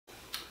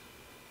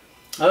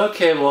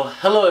Okay, well,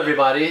 hello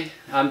everybody.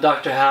 I'm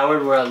Dr.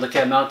 Howard. We're at Look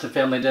at Mountain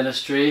Family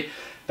Dentistry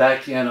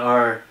back in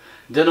our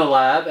dental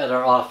lab at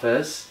our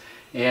office.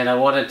 And I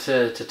wanted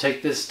to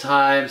take this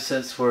time,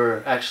 since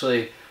we're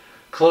actually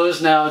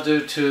closed now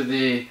due to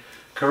the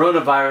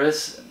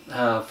coronavirus,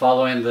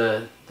 following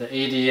the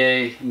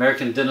ADA,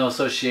 American Dental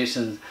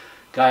Association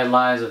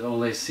guidelines of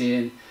only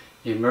seeing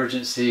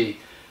emergency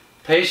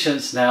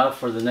patients now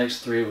for the next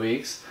 3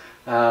 weeks.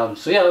 So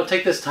yeah, we'll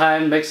take this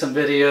time, make some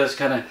videos,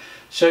 kind of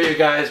show you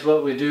guys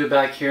what we do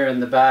back here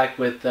in the back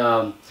with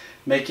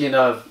making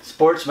of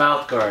sports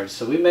mouth guards.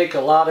 So we make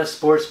a lot of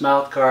sports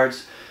mouth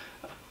guards.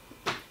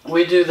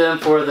 We do them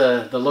for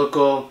the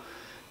local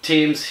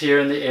teams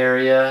here in the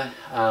area,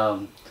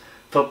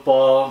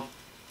 football,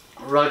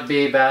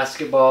 rugby,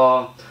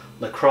 basketball,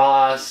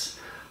 lacrosse,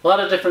 a lot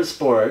of different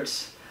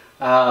sports.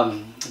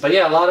 But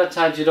yeah, a lot of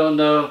times you don't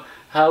know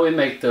how we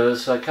make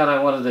those, so I kind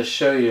of wanted to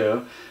show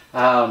you.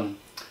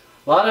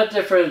 A lot of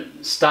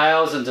different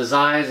styles and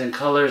designs and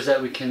colors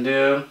that we can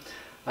do.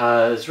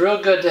 It's real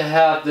good to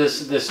have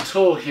this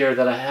tool here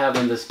that I have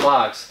in this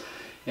box,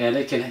 and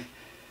it can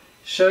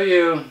show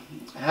you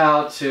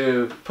how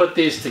to put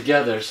these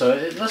together.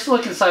 So let's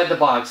look inside the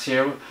box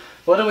here.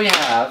 What do we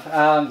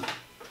have?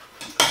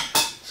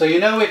 So you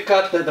know, we've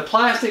got the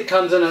plastic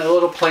comes in a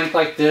little plank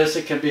like this.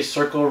 It can be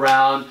circle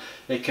round,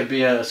 it could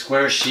be a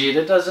square sheet,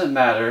 it doesn't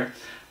matter.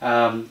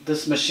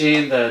 This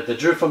machine, the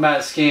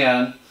Drufomat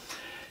Scan,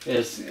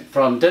 is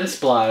from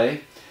Dentsply.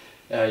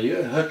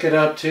 You hook it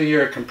up to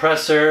your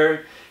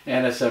compressor,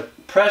 and it's a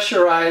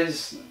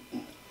pressurized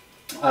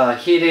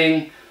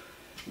heating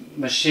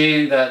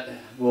machine that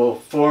will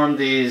form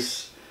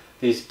these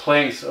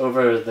planks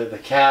over the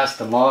cast,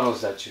 the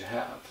models that you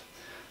have.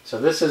 So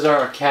this is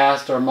our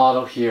cast or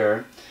model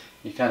here.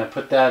 You kind of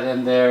put that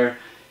in there,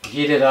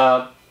 heat it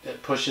up,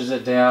 it pushes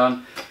it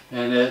down,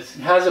 and it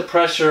has a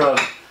pressure of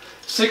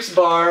 6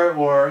 bar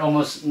or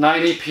almost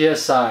 90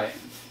 psi.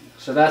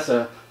 So that's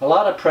a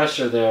lot of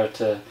pressure there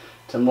to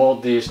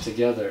mold these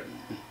together.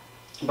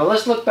 But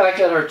let's look back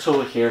at our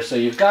tool here. So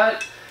you've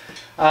got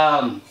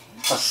a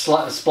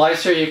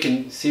splicer. You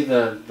can see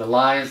the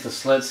lines, the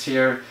slits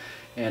here,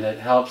 and it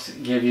helps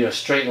give you a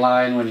straight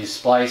line when you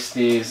splice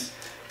these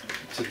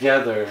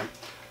together.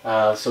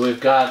 So we've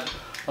got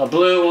a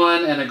blue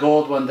one and a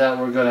gold one that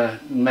we're going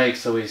to make.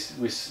 So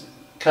we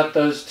cut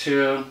those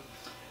two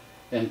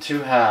in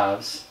 2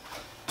 halves.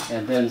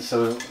 And then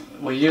so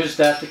we use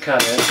that to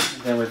cut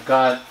it. Then we've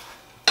got,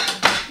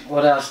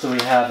 what else do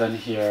we have in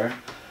here?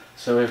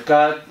 So we've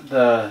got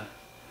the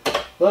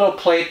little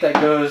plate that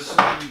goes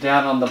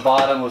down on the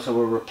bottom, so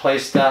we'll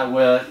replace that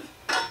with,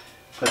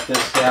 put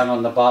this down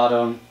on the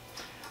bottom,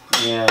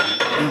 and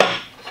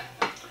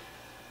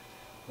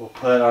we'll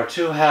put our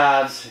 2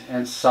 halves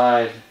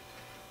inside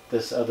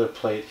this other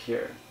plate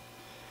here.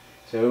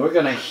 So we're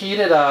going to heat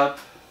it up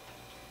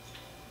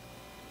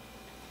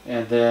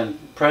and then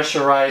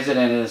pressurize it,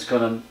 and it's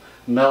going to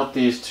melt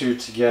these two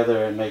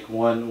together and make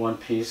one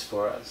piece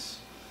for us.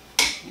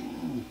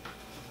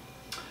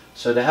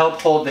 So to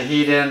help hold the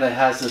heat in, that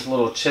has this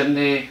little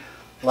chimney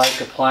like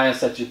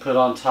appliance that you put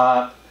on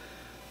top,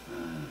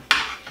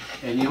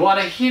 and you want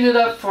to heat it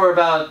up for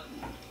about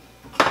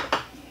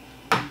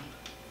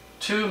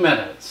 2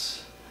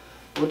 minutes.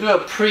 We'll do a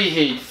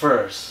preheat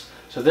first.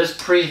 So this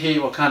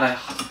preheat will kind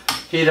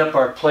of heat up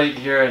our plate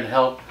here and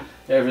help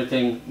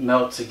everything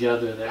melt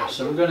together there.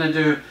 So we're going to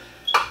do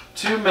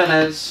 2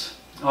 minutes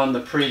on the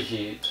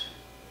preheat.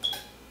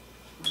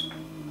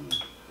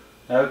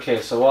 Okay,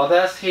 so while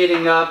that's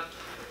heating up,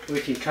 we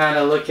can kind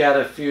of look at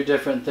a few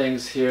different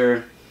things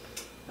here.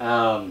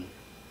 You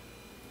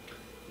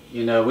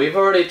know, we've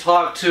already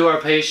talked to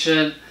our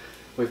patient.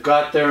 We've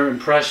got their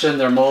impression,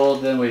 their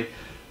mold, then we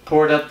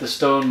poured up the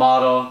stone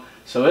model.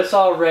 So it's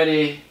all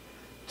ready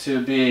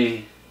to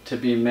be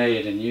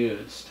made and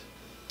used.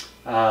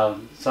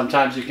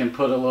 Sometimes you can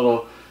put a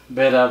little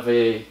bit of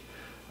a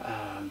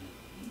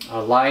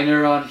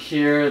liner on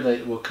here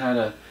that will kind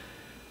of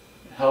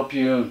help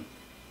you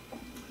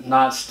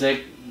not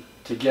stick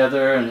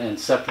together and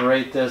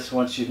separate this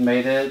once you've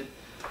made it.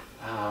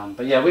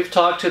 But yeah, we've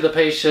talked to the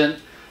patient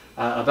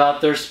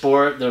about their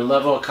sport, their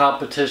level of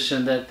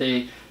competition that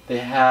they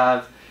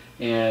have,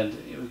 and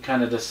we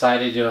kind of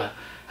decided, you know,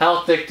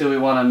 how thick do we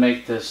want to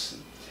make this.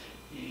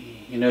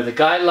 You know, the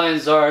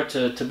guidelines are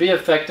to be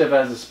effective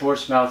as a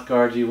sports mouth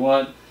guard, you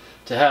want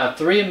to have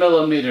 3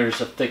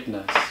 millimeters of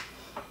thickness,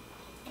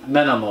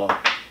 minimal.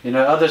 You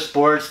know, other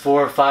sports,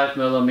 4 or 5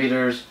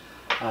 millimeters.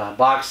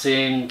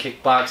 Boxing,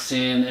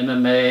 kickboxing,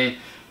 MMA,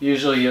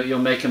 usually you'll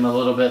make them a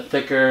little bit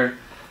thicker.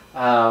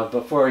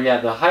 But for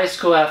the high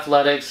school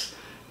athletics,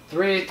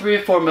 3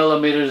 or 4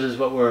 millimeters is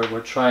what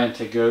we're trying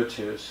to go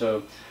to.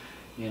 So,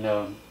 you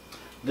know,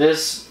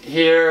 this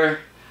here,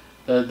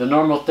 the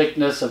normal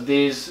thickness of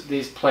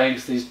these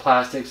planks, these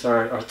plastics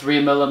are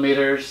 3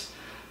 millimeters.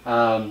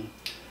 So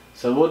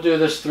we'll do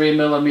this 3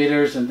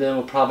 millimeters, and then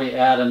we'll probably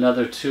add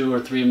another 2 or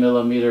 3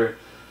 millimeter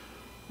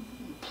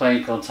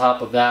plank on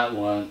top of that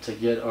one to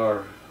get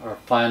our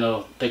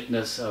final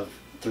thickness of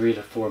 3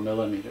 to 4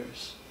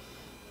 millimeters.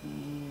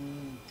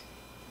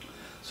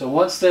 So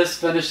once this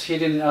finished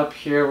heating up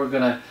here, we're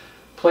going to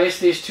place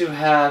these two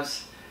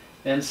halves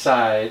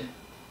inside,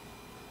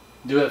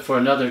 do it for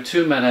another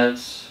 2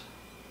 minutes,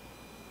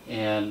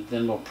 and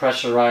then we'll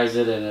pressurize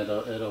it, and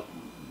it'll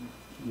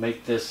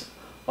make this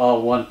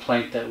all one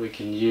plank that we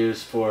can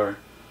use for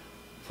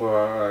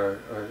our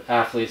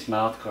athletes'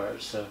 mouth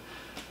guards. So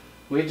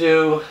we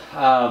do,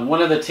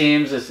 one of the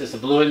teams is the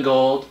blue and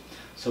gold,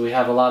 so we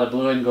have a lot of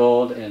blue and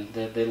gold, and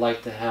they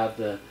like to have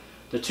the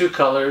two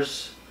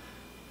colors.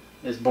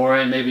 It's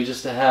boring maybe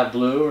just to have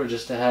blue or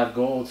just to have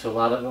gold, so a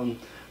lot of them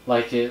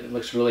like it. It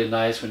looks really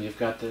nice when you've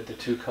got the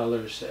two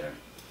colors there.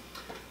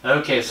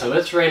 Okay, so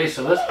it's ready,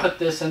 so let's put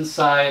this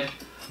inside.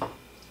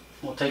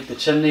 We'll take the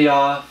chimney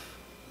off.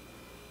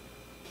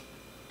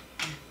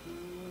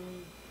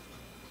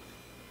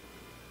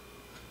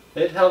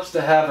 It helps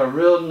to have a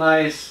real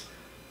nice,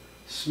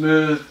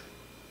 smooth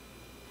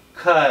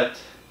cut,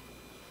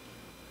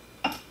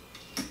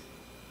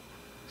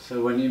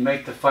 so when you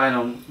make the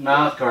final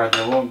mouth guard,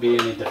 there won't be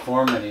any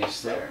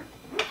deformities there.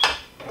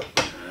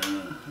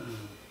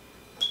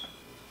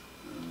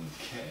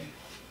 Okay.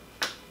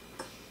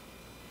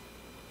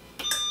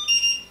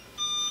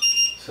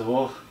 So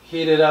we'll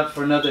heat it up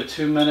for another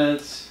 2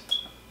 minutes.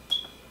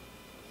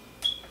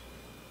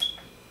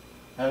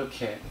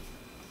 Okay.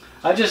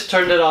 I just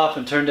turned it off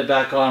and turned it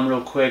back on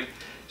real quick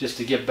just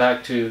to get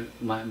back to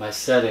my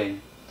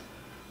setting.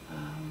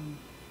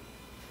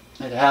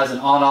 It has an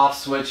on-off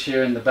switch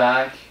here in the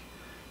back.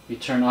 You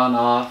turn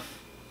on-off.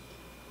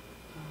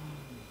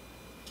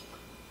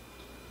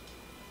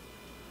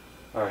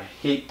 Our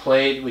heat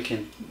plate, we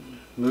can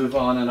move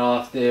on and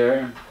off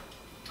there.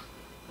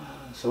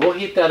 So we'll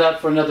heat that up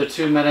for another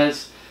 2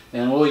 minutes,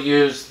 and we'll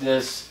use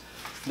this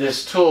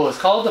tool. It's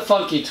called the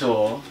Funky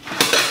tool.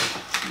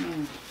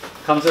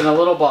 Comes in a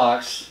little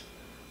box,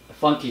 the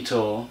Funky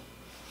tool,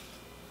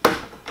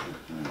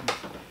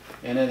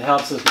 and it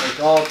helps us make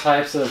all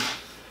types of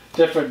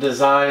different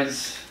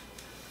designs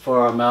for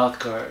our mouth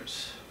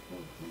guards.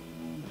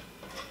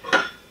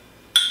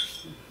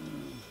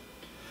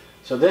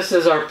 So this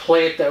is our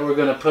plate that we're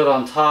going to put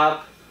on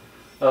top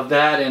of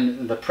that,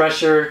 and the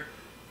pressure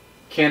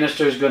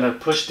canister is going to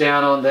push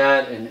down on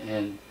that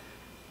and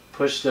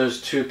push those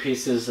two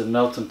pieces and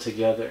melt them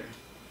together.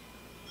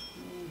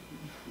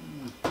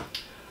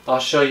 I'll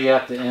show you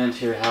at the end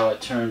here how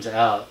it turns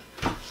out.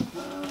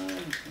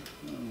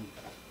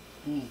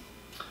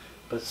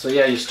 But so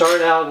yeah, you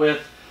start out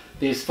with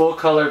these full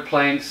colored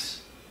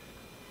planks.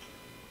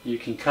 You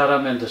can cut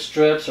them into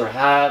strips or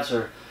halves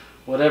or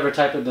whatever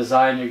type of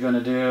design you're going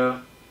to do.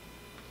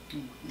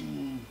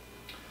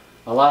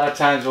 A lot of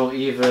times we'll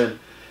even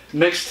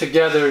mix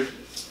together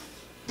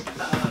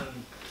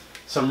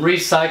some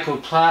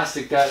recycled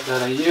plastic that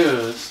I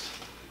used.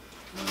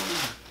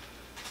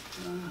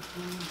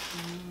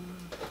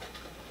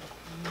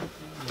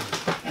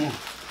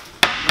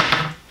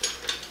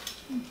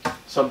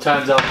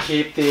 Sometimes I'll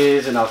keep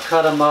these and I'll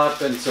cut them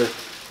up into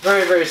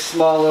very, very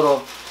small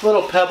little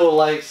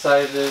pebble-like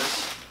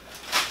sizes,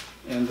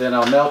 and then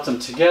I'll melt them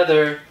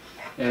together,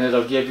 and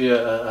it'll give you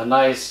a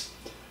nice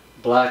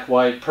black,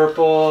 white,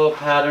 purple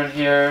pattern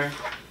here.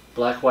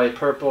 Black, white,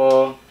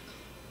 purple.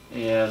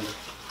 And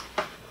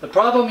the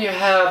problem you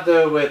have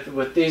though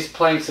with these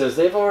planks is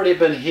they've already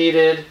been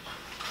heated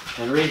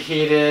and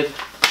reheated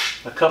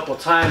a couple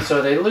times,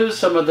 so they lose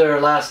some of their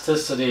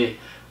elasticity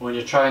when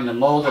you're trying to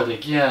mold it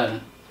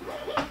again.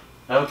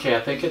 Okay, I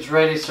think it's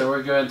ready, so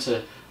we're going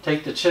to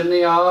take the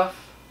chimney off.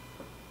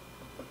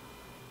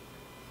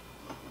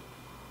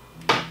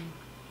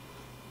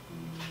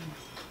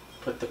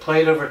 Put the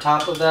plate over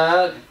top of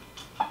that.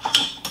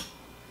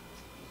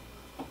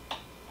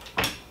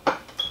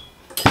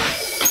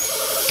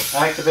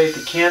 Activate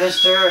the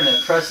canister, and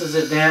it presses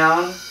it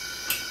down.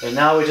 And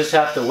now we just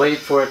have to wait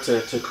for it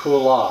to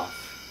cool off.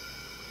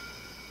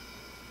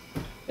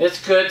 It's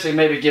good to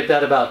maybe give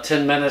that about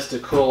 10 minutes to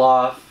cool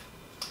off.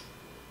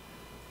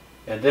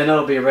 And then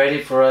it'll be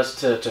ready for us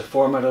to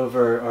form it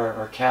over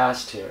our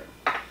cast here.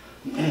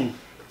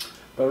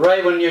 But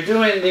right when you're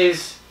doing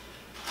these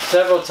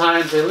several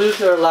times, they lose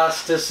their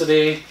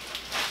elasticity,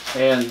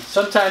 and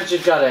sometimes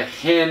you've got to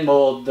hand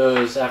mold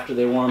those after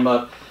they warm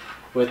up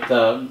with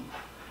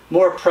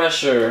more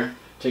pressure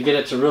to get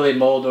it to really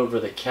mold over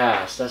the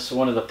cast. That's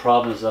one of the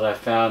problems that I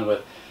found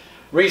with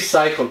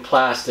recycled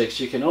plastics.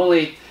 You can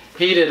only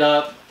heat it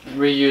up and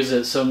reuse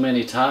it so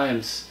many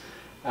times.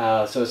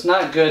 So it's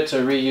not good to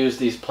reuse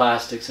these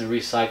plastics and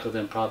recycle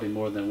them probably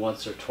more than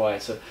once or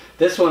twice. So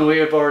this one we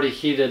have already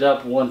heated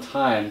up one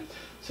time,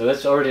 so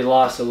it's already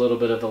lost a little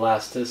bit of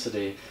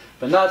elasticity,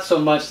 but not so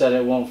much that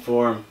it won't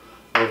form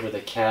over the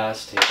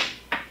cast here.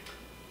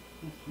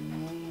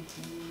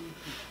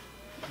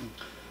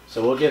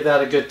 So we'll give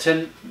that a good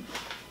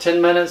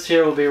 10 minutes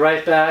here. We'll be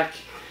right back,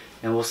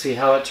 and we'll see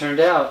how it turned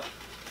out.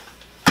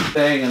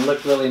 And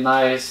looked really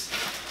nice.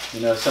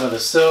 You know, some of the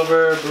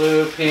silver,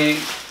 blue, pink,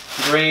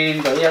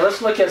 green. But yeah,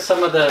 let's look at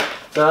some of the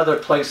other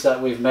plates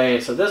that we've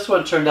made. So this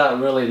one turned out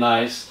really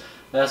nice.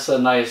 That's a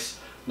nice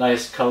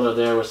color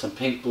there with some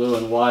pink, blue,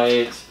 and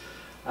white.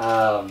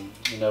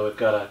 You know, we've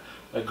got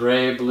a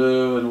gray,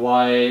 blue, and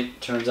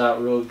white. Turns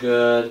out real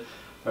good.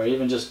 Or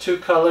even just two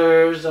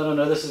colors. I don't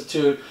know. This is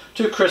two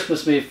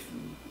Christmas-y,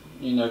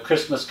 you know,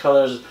 Christmas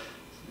colors.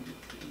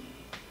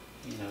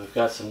 You know, we've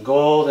got some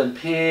gold and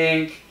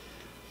pink,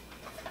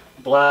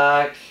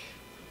 black,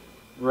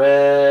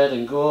 red,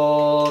 and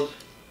gold.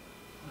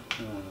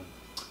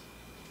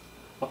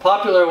 A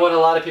popular one, a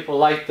lot of people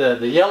like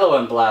the yellow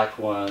and black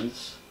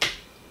ones.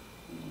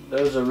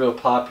 Those are real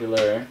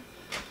popular.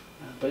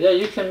 But yeah,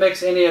 you can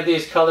mix any of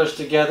these colors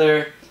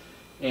together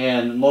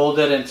and mold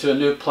it into a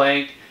new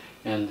plank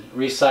and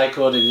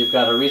recycle it, and you've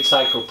got a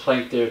recycled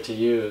plank there to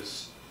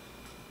use.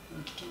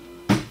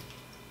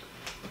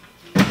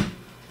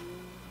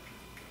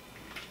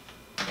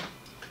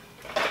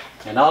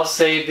 And I'll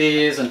save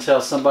these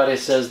until somebody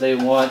says they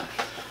want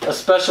a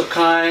special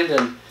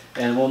kind,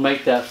 and we'll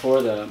make that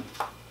for them.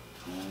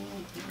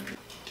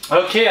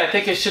 Okay, I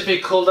think it should be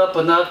cooled up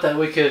enough that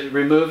we could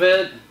remove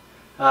it.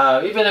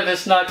 Even if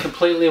it's not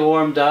completely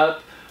warmed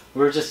up,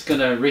 we're just going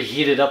to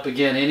reheat it up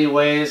again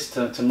anyways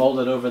to mold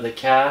it over the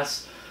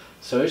cast.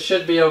 So it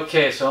should be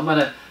okay. So I'm going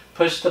to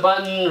push the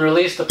button,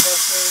 release the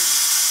pressure.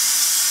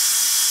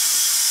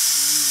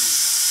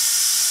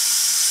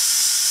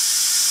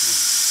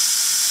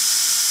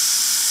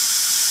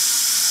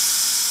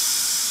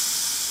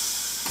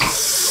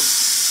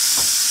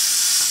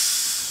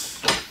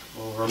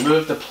 We'll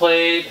remove the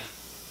plate.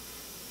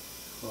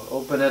 We'll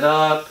open it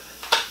up,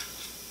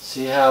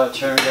 see how it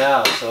turned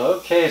out. So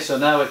okay, so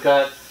now we've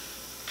got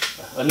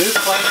a new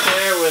plank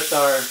there with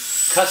our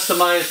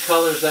customized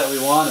colors that we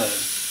wanted.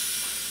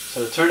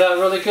 So it turned out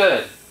really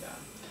good.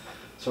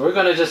 So we're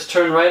going to just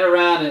turn right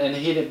around and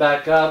heat it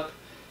back up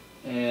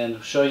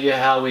and show you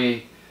how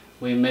we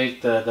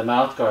make the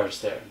mouth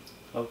guards there.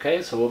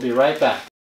 Okay, so we'll be right back.